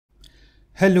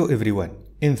Hello everyone.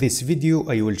 In this video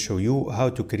I will show you how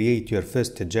to create your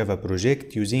first Java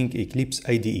project using Eclipse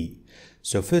IDE.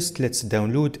 So first let's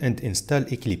download and install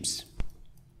Eclipse.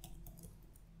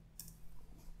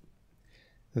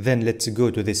 Then let's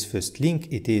go to this first link,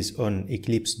 it is on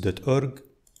eclipse.org.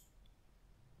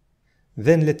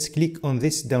 Then let's click on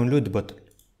this download button.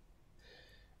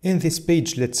 In this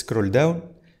page let's scroll down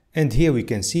and here we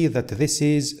can see that this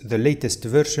is the latest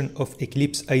version of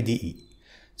Eclipse IDE.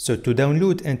 So to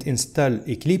download and install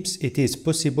Eclipse, it is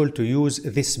possible to use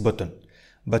this button.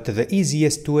 But the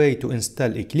easiest way to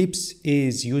install Eclipse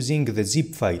is using the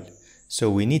zip file. So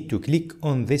we need to click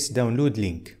on this download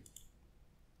link.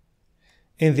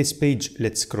 In this page,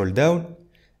 let's scroll down.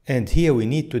 And here we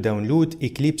need to download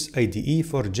Eclipse IDE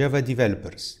for Java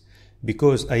developers.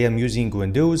 Because I am using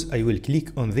Windows, I will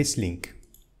click on this link.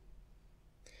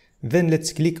 Then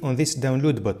let's click on this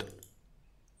download button.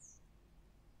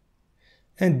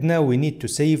 And now we need to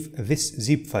save this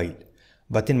zip file.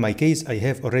 But in my case, I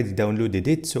have already downloaded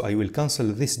it, so I will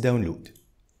cancel this download.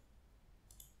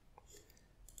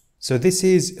 So this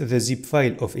is the zip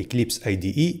file of Eclipse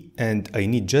IDE, and I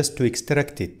need just to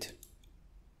extract it.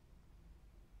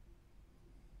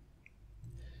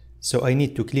 So I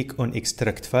need to click on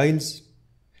Extract Files,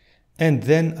 and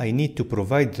then I need to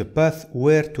provide the path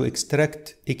where to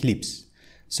extract Eclipse.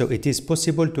 So it is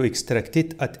possible to extract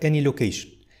it at any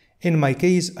location. In my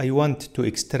case, I want to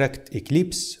extract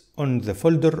Eclipse on the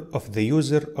folder of the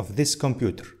user of this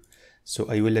computer. So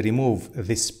I will remove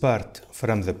this part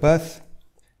from the path.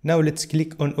 Now let's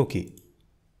click on OK.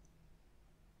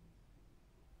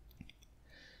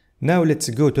 Now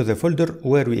let's go to the folder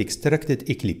where we extracted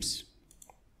Eclipse.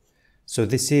 So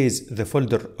this is the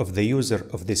folder of the user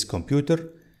of this computer.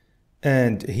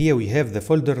 And here we have the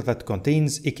folder that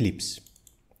contains Eclipse.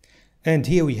 And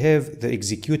here we have the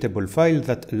executable file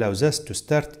that allows us to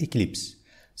start Eclipse.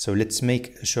 So let's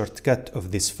make a shortcut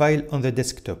of this file on the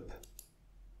desktop.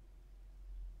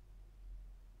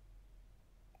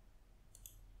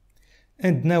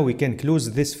 And now we can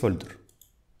close this folder.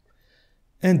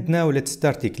 And now let's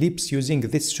start Eclipse using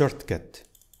this shortcut.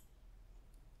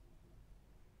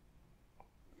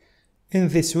 In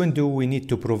this window, we need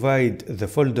to provide the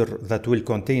folder that will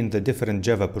contain the different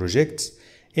Java projects.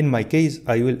 In my case,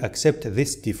 I will accept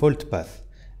this default path.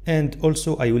 And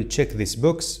also I will check this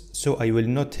box, so I will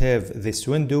not have this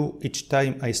window each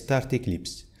time I start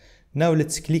Eclipse. Now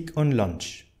let's click on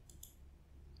Launch.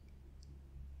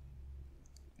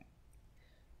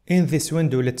 In this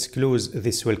window, let's close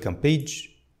this welcome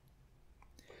page.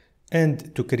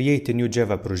 And to create a new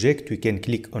Java project, we can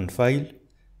click on File,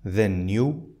 then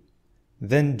New,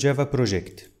 then Java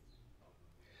Project.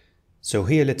 So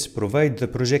here let's provide the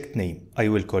project name. I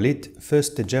will call it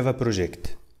First Java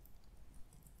Project.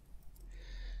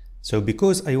 So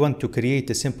because I want to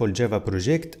create a simple Java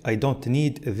project, I don't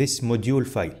need this module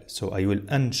file. So I will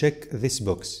uncheck this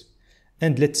box.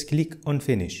 And let's click on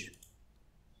Finish.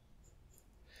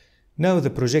 Now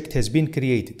the project has been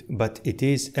created, but it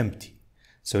is empty.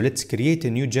 So let's create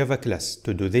a new Java class.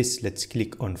 To do this, let's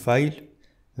click on File,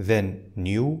 then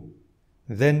New,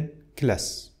 then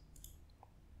Class.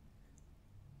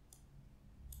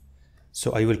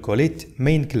 So I will call it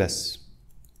main class.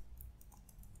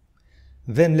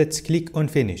 Then let's click on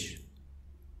Finish.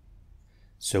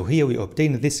 So here we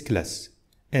obtain this class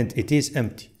and it is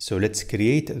empty. So let's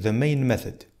create the main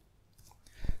method.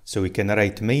 So we can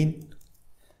write main.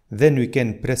 Then we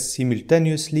can press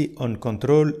simultaneously on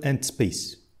Ctrl and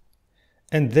space.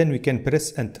 And then we can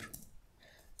press Enter.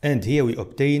 And here we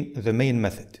obtain the main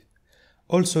method.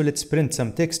 Also let's print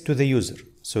some text to the user.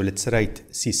 So let's write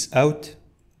sysout.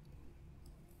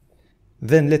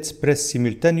 Then let's press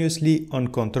simultaneously on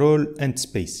Ctrl and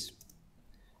space.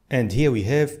 And here we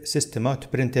have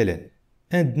systemout.println.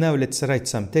 And now let's write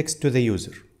some text to the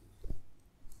user.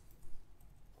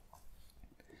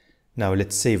 Now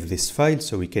let's save this file,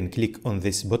 so we can click on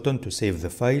this button to save the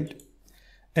file.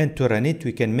 And to run it,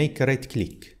 we can make a right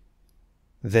click.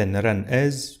 Then Run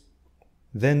As,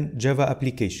 then Java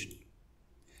Application.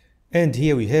 And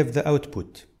here we have the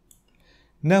output.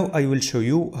 Now I will show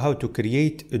you how to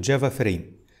create a Java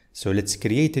frame. So let's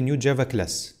create a new Java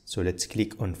class. So let's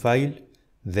click on File,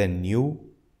 then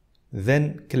New,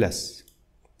 then Class.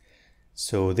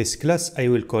 So this class I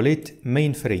will call it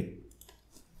MainFrame.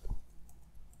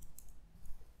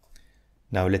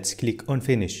 Now let's click on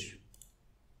Finish.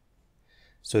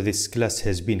 So this class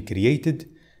has been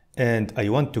created and I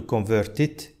want to convert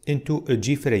it into a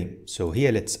GFrame. So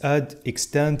here let's add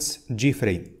extends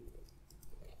GFrame.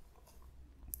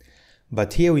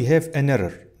 But here we have an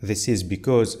error. This is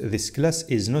because this class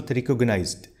is not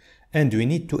recognized and we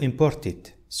need to import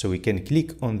it. So we can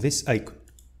click on this icon.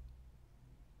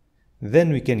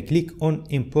 Then we can click on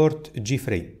Import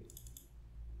GFrame.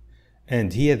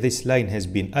 And here this line has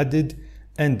been added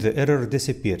and the error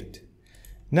disappeared.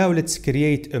 Now let's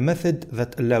create a method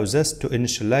that allows us to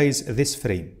initialize this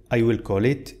frame. I will call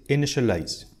it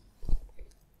initialize.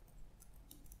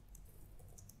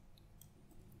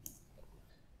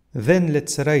 Then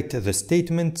let's write the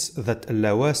statements that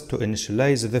allow us to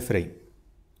initialize the frame.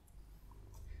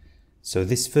 So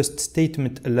this first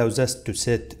statement allows us to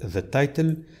set the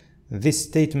title. This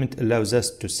statement allows us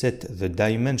to set the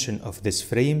dimension of this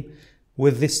frame.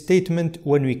 With this statement,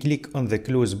 when we click on the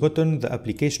close button, the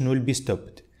application will be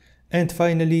stopped. And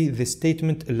finally, this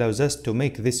statement allows us to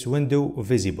make this window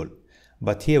visible.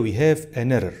 But here we have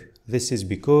an error. This is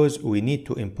because we need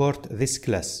to import this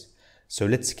class. So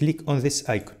let's click on this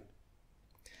icon.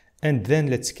 And then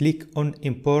let's click on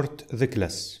Import the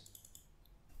class.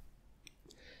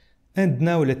 And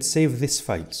now let's save this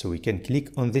file, so we can click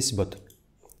on this button.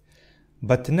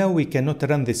 But now we cannot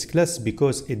run this class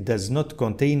because it does not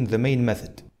contain the main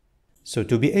method. So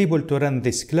to be able to run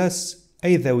this class,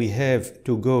 either we have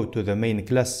to go to the main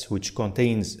class which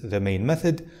contains the main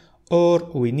method, or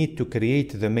we need to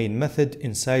create the main method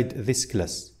inside this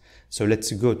class. So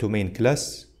let's go to main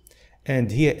class.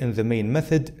 And here in the main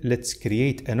method, let's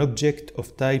create an object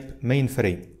of type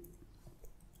mainFrame.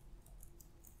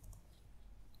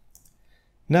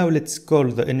 Now let's call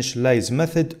the initialize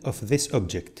method of this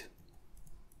object.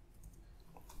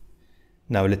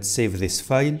 Now let's save this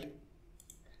file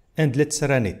and let's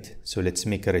run it. So let's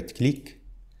make a right click,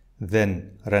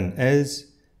 then run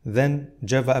as, then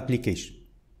Java application.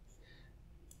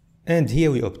 And here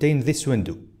we obtain this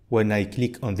window. When I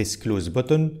click on this close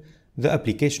button, the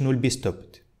application will be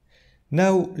stopped.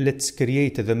 Now let's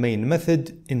create the main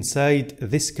method inside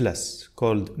this class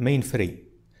called mainFrame.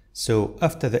 So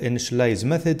after the initialize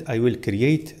method, I will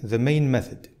create the main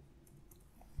method.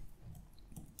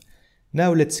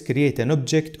 Now let's create an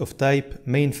object of type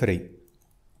mainFrame.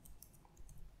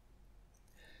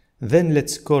 Then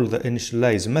let's call the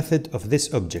initialize method of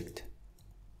this object.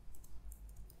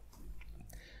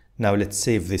 Now let's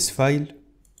save this file.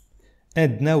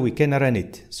 And now we can run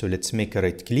it. So let's make a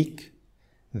right click,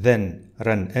 then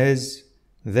run as,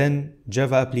 then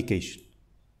Java application.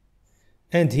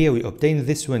 And here we obtain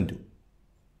this window.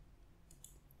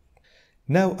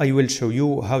 Now I will show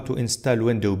you how to install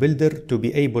Window Builder to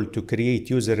be able to create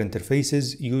user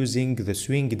interfaces using the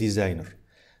Swing Designer.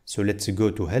 So let's go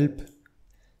to Help,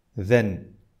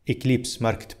 then Eclipse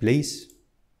Marketplace.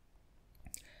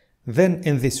 Then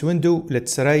in this window,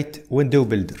 let's write Window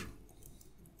Builder.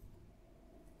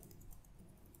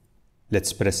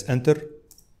 Let's press Enter.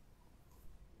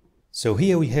 So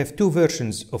here we have two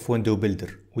versions of Window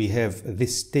Builder. We have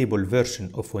this stable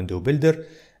version of Window Builder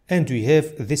and we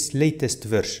have this latest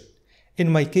version.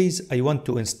 In my case, I want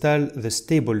to install the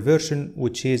stable version,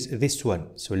 which is this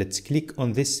one. So let's click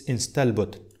on this Install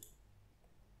button.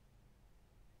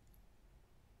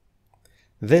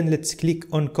 Then let's click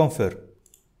on Confirm.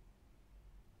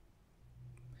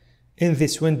 In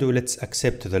this window, let's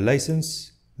accept the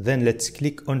license. Then let's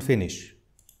click on Finish.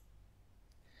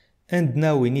 And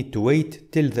now we need to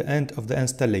wait till the end of the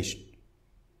installation.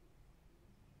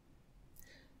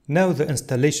 Now the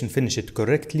installation finished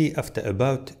correctly after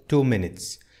about 2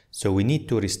 minutes. So we need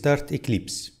to restart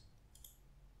Eclipse.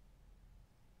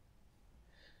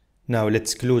 Now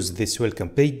let's close this welcome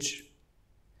page.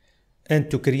 And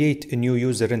to create a new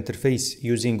user interface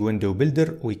using Window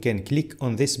Builder, we can click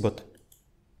on this button.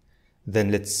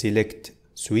 Then let's select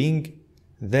Swing,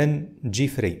 then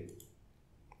GFrame.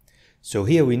 So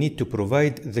here we need to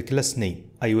provide the class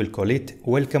name. I will call it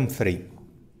Welcome Frame.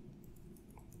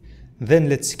 Then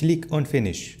let's click on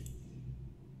Finish.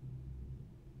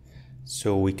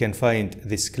 So we can find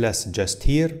this class just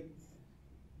here.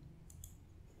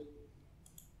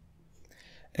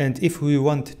 And if we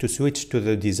want to switch to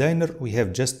the designer, we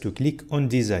have just to click on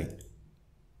Design.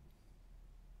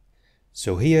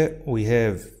 So here we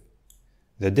have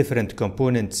the different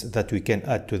components that we can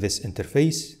add to this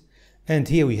interface. And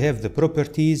here we have the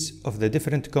properties of the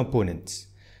different components.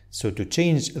 So to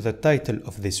change the title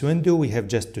of this window, we have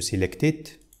just to select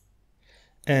it.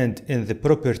 And in the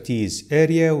properties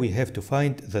area, we have to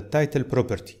find the title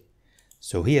property.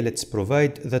 So here let's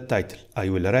provide the title. I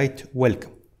will write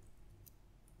Welcome.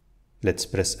 Let's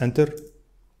press Enter.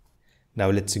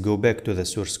 Now let's go back to the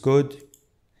source code.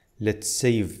 Let's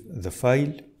save the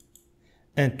file.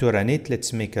 And to run it,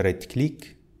 let's make a right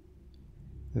click,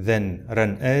 then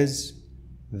run as,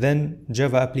 then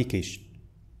Java application.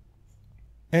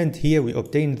 And here we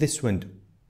obtain this window.